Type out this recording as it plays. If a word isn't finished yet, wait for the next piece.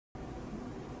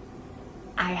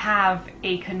I have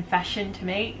a confession to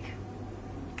make.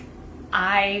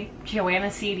 I, Joanna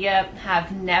Cedia,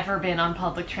 have never been on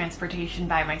public transportation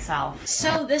by myself.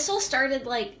 So this all started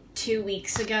like 2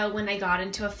 weeks ago when I got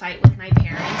into a fight with my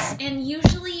parents. And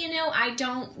usually, you know, I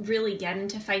don't really get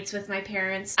into fights with my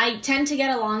parents. I tend to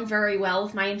get along very well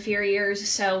with my inferiors,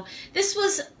 so this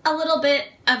was a little bit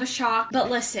of a shock. But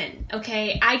listen,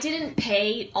 okay, I didn't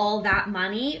pay all that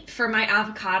money for my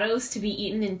avocados to be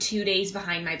eaten in 2 days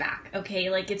behind my back, okay?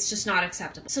 Like, it's just not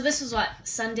acceptable. So this was what,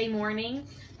 Sunday morning?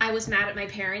 I was mad at my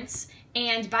parents,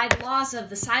 and by the laws of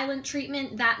the silent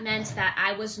treatment, that meant that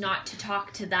I was not to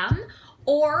talk to them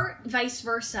or vice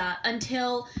versa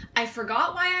until I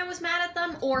forgot why I was mad at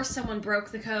them or someone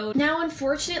broke the code. Now,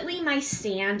 unfortunately, my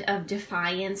stand of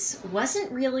defiance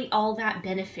wasn't really all that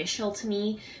beneficial to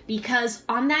me because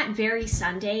on that very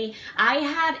Sunday, I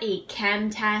had a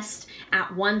chem test at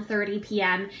 1:30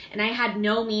 p.m. and I had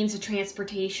no means of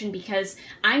transportation because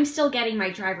I'm still getting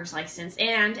my driver's license,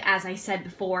 and as I said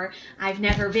before, I've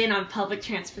never been on public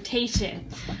transportation.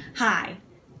 Hi,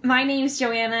 my name's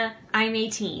Joanna, I'm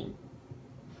 18.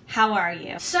 How are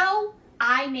you? So,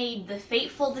 I made the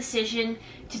fateful decision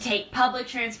to take public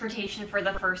transportation for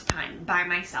the first time by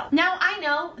myself. Now, I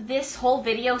know this whole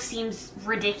video seems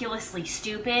ridiculously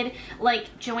stupid.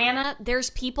 Like, Joanna,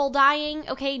 there's people dying,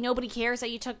 okay? Nobody cares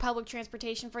that you took public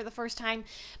transportation for the first time.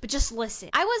 But just listen.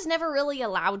 I was never really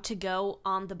allowed to go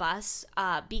on the bus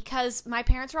because my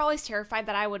parents were always terrified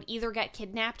that I would either get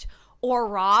kidnapped or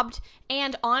robbed,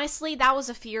 and honestly, that was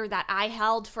a fear that I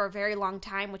held for a very long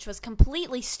time, which was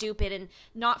completely stupid and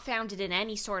not founded in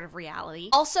any sort of reality.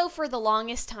 Also, for the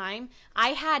longest time, I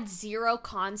had zero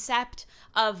concept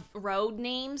of road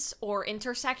names or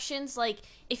intersections. Like,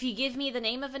 if you give me the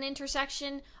name of an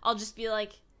intersection, I'll just be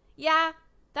like, yeah,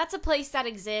 that's a place that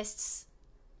exists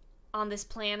on this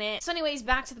planet. So anyways,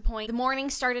 back to the point. The morning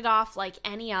started off like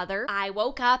any other. I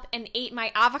woke up and ate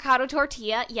my avocado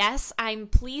tortilla. Yes, I'm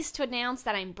pleased to announce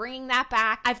that I'm bringing that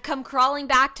back. I've come crawling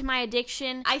back to my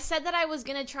addiction. I said that I was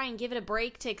gonna try and give it a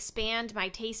break to expand my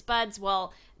taste buds.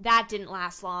 Well, that didn't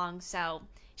last long, so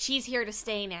she's here to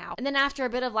stay now. And then after a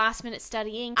bit of last minute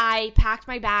studying, I packed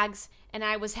my bags and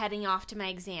I was heading off to my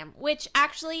exam, which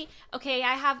actually, okay,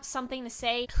 I have something to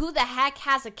say. Who the heck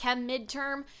has a chem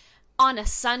midterm on a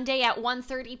Sunday at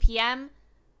 1:30 p.m.?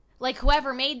 Like,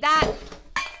 whoever made that,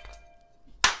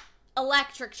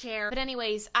 electric chair. But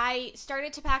anyways, I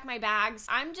started to pack my bags.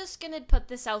 I'm just gonna put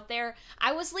this out there.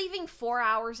 I was leaving 4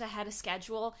 hours ahead of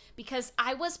schedule because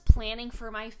I was planning for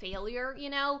my failure,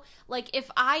 you know? Like, if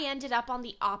I ended up on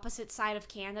the opposite side of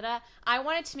Canada, I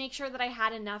wanted to make sure that I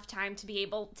had enough time to be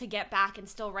able to get back and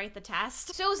still write the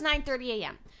test. So it was 9:30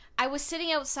 a.m. I was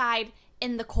sitting outside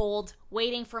in the cold,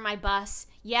 waiting for my bus.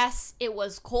 Yes, it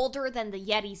was colder than the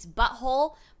Yeti's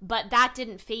butthole, but that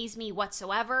didn't faze me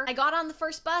whatsoever. I got on the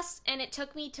first bus, and it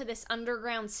took me to this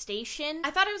underground station.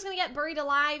 I thought I was gonna get buried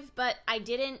alive, but I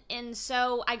didn't, and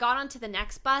so I got onto the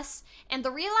next bus, and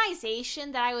the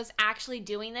realization that I was actually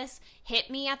doing this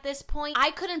hit me at this point. I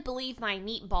couldn't believe my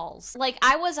meatballs. Like,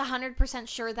 I was 100%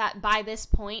 sure that by this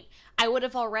point, I would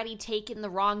have already taken the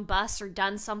wrong bus or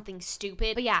done something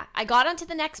stupid. But yeah, I got onto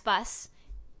the next bus.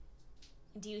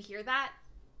 Do you hear that?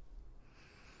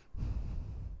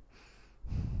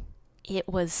 It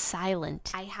was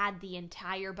silent. I had the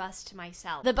entire bus to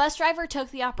myself. The bus driver took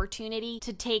the opportunity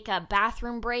to take a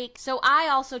bathroom break, so I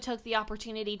also took the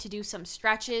opportunity to do some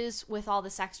stretches with all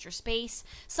this extra space.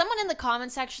 Someone in the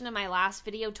comment section of my last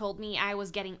video told me I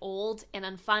was getting old and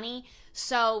unfunny,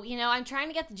 so, you know, I'm trying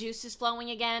to get the juices flowing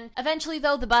again. Eventually,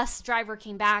 though, the bus driver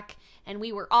came back and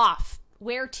we were off.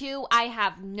 Where to? I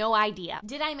have no idea.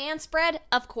 Did I manspread?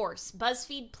 Of course.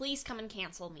 BuzzFeed, please come and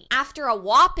cancel me. After a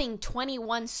whopping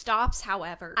 21 stops,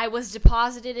 however, I was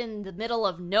deposited in the middle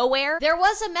of nowhere. There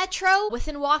was a metro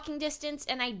within walking distance,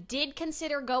 and I did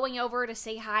consider going over to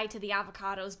say hi to the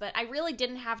avocados, but I really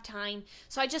didn't have time,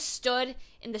 so I just stood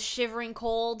in the shivering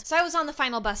cold. So I was on the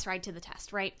final bus ride to the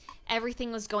test, right?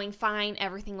 Everything was going fine.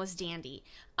 Everything was dandy.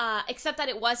 Except that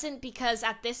it wasn't, because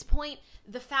at this point,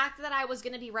 the fact that I was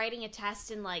going to be writing a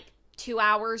test in like 2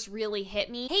 hours really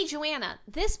hit me. Hey, Joanna,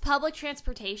 this public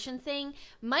transportation thing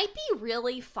might be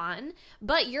really fun,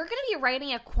 but you're going to be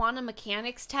writing a quantum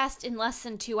mechanics test in less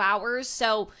than 2 hours,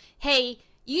 so hey,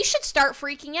 you should start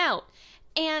freaking out.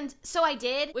 And so I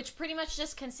did, which pretty much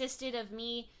just consisted of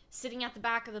me sitting at the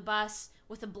back of the bus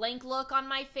with a blank look on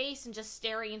my face and just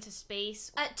staring into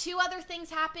space. Two other things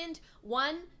happened.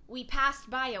 One, we passed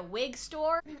by a wig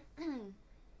store.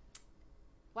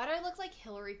 Why do I look like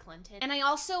Hillary Clinton? And I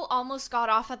also almost got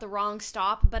off at the wrong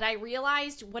stop, but I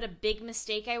realized what a big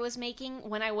mistake I was making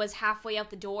when I was halfway out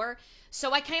the door.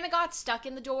 So I kind of got stuck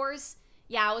in the doors.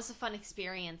 Yeah, it was a fun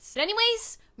experience. But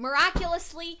anyways,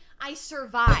 miraculously, I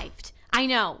survived. I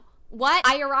know. What?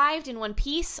 I arrived in one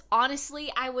piece.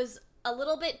 Honestly, I was a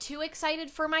little bit too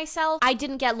excited for myself. I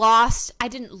didn't get lost. I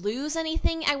didn't lose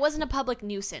anything. I wasn't a public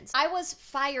nuisance. I was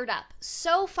fired up.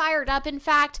 So fired up, in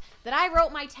fact, that I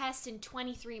wrote my test in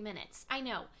 23 minutes. I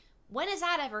know. When has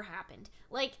that ever happened?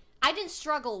 Like, I didn't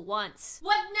struggle once.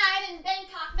 One night in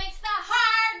Bangkok makes the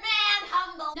hard man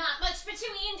humble. Not much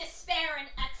between despair and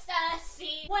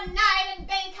ecstasy. One night in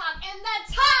Bangkok and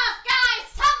the tough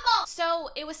guys tumble.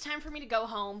 So it was time for me to go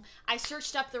home. I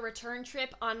searched up the return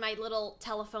trip on my little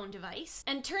telephone device.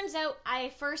 And turns out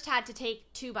I first had to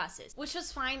take 2 buses, which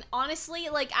was fine. Honestly,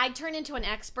 like, I turned into an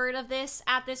expert of this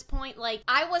at this point. Like,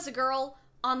 I was a girl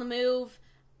on the move.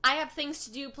 I have things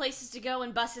to do, places to go,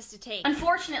 and buses to take.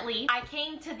 Unfortunately, I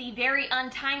came to the very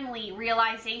untimely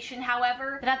realization,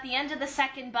 however, that at the end of the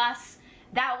second bus,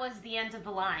 that was the end of the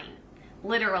line.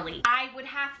 Literally. I would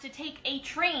have to take a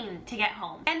train to get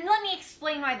home. And let me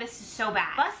explain why this is so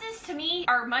bad. Buses, to me,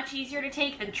 are much easier to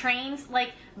take than trains.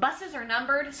 Like, buses are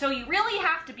numbered, so you really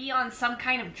have to be on some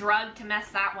kind of drug to mess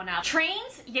that one up.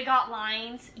 Trains, you got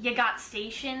lines, you got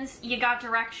stations, you got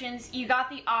directions, you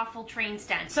got the awful train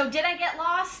stand. So did I get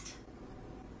lost?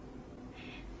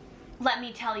 Let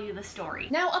me tell you the story.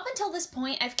 Now, up until this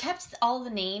point, I've kept all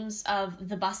the names of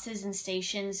the buses and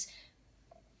stations,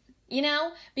 you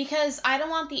know, because I don't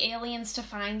want the aliens to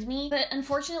find me. But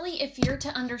unfortunately, if you're to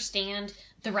understand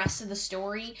the rest of the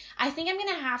story, I think I'm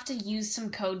gonna have to use some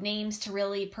code names to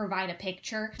really provide a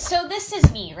picture. So this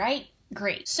is me, right?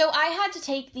 Great. So I had to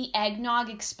take the Eggnog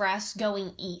Express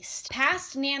going east,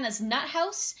 past Nana's Nut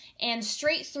House and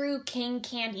straight through King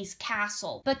Candy's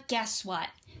castle. But guess what?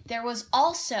 There was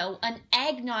also an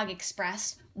Eggnog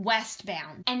Express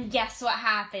westbound. And guess what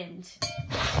happened?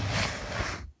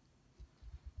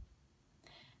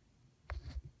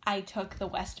 I took the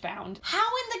westbound. How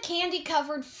in the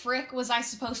candy-covered frick was I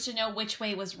supposed to know which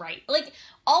way was right? Like,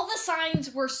 all the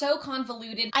signs were so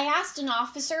convoluted. I asked an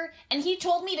officer, and he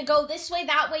told me to go this way,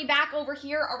 that way, back over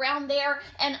here, around there,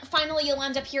 and finally you'll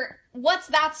end up here. What's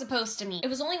that supposed to mean? It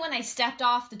was only when I stepped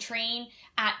off the train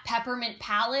at Peppermint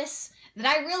Palace that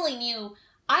I really knew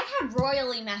I had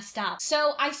royally messed up.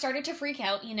 So I started to freak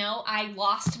out, you know, I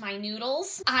lost my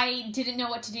noodles. I didn't know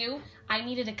what to do. I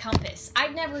needed a compass.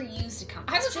 I'd never used a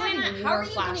compass. I was trying to, how are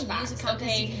you going to use a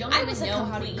compass if you don't even know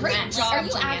how to use it? Great job, are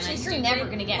you actually, you're never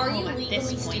going to get home at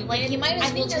this point. Like, you might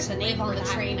as well just live on the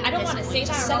train. I don't want to say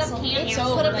that, set up camp,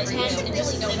 put up a tent, and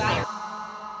just live there.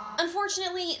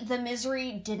 Unfortunately, the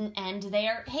misery didn't end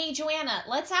there. Hey, Joanna,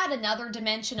 let's add another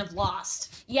dimension of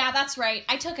Lost. Yeah, that's right.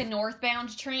 I took a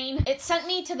northbound train. It sent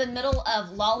me to the middle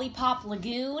of Lollipop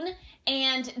Lagoon,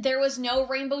 and there was no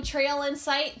rainbow trail in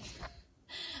sight.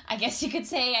 I guess you could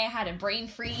say I had a brain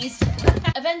freeze.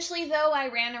 Eventually, though, I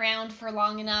ran around for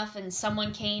long enough and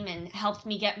someone came and helped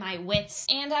me get my wits,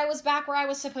 and I was back where I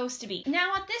was supposed to be.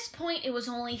 Now, at this point, it was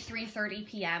only 3:30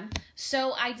 p.m.,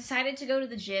 so I decided to go to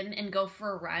the gym and go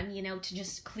for a run, you know, to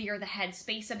just clear the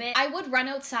headspace a bit. I would run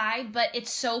outside, but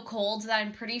it's so cold that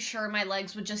I'm pretty sure my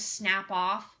legs would just snap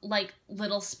off like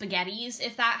little spaghettis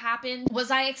if that happened.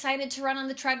 Was I excited to run on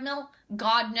the treadmill?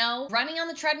 God, no. Running on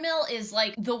the treadmill is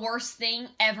like the worst thing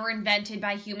ever invented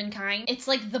by humankind. It's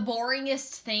like the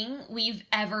boringest thing we've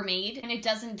ever made, and it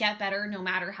doesn't get better no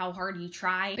matter how hard you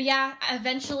try. But yeah,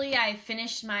 eventually I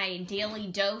finished my daily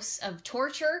dose of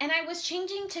torture, and I was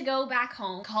changing to go back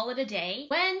home, call it a day,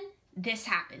 when this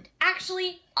happened.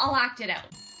 Actually, I'll act it out.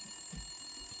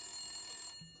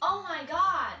 Oh my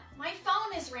god, my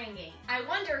phone is ringing. I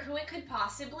wonder who it could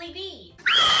possibly be.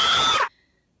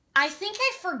 I think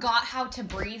I forgot how to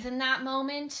breathe in that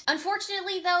moment.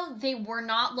 Unfortunately, though, they were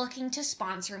not looking to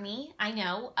sponsor me. I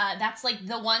know, that's like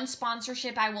the one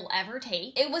sponsorship I will ever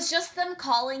take. It was just them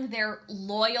calling their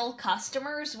loyal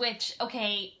customers, which,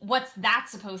 okay, what's that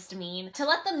supposed to mean? To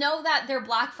let them know that their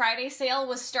Black Friday sale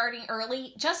was starting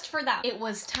early just for them. It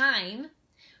was time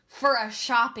for a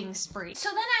shopping spree. So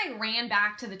then I ran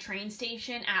back to the train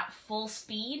station at full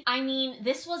speed. I mean,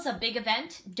 this was a big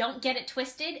event, don't get it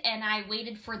twisted, and I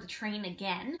waited for the train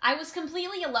again. I was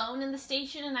completely alone in the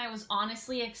station, and I was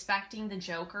honestly expecting the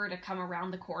Joker to come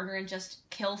around the corner and just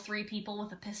kill 3 people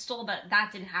with a pistol, but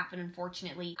that didn't happen,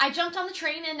 unfortunately. I jumped on the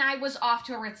train and I was off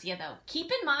to Aritzia, though.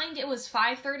 Keep in mind, it was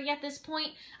 5:30 at this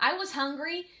point. I was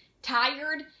hungry,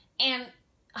 tired, and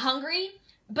hungry,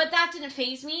 but that didn't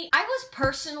faze me. I was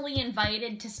personally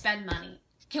invited to spend money.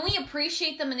 Can we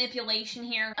appreciate the manipulation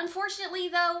here? Unfortunately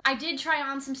though, I did try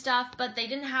on some stuff, but they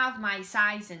didn't have my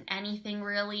size in anything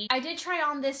really. I did try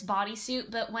on this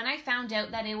bodysuit, but when I found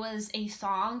out that it was a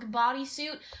thong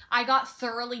bodysuit, I got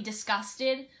thoroughly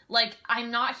disgusted. Like,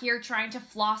 I'm not here trying to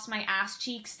floss my ass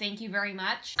cheeks, thank you very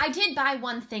much. I did buy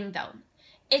one thing though.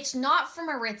 It's not from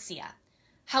Aritzia.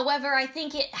 However, I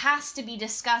think it has to be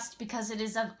discussed because it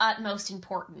is of utmost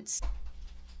importance.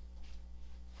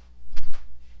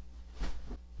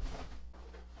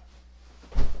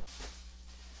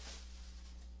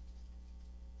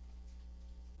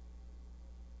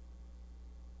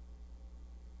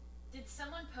 Did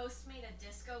someone Postmate a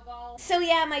disco ball? So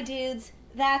yeah, my dudes,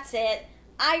 that's it.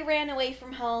 I ran away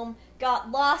from home,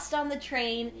 got lost on the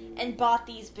train, and bought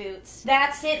these boots.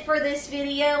 That's it for this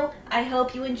video. I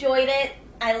hope you enjoyed it.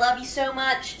 I love you so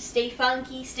much. Stay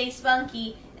funky, stay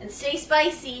spunky, and stay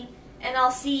spicy. And I'll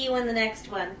see you in the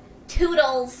next one.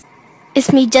 Toodles!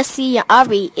 It's me, Jesse and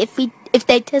Ari. If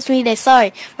they test me, they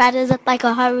sorry. Riders up like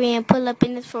a hurry and pull up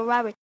in this Ferrari.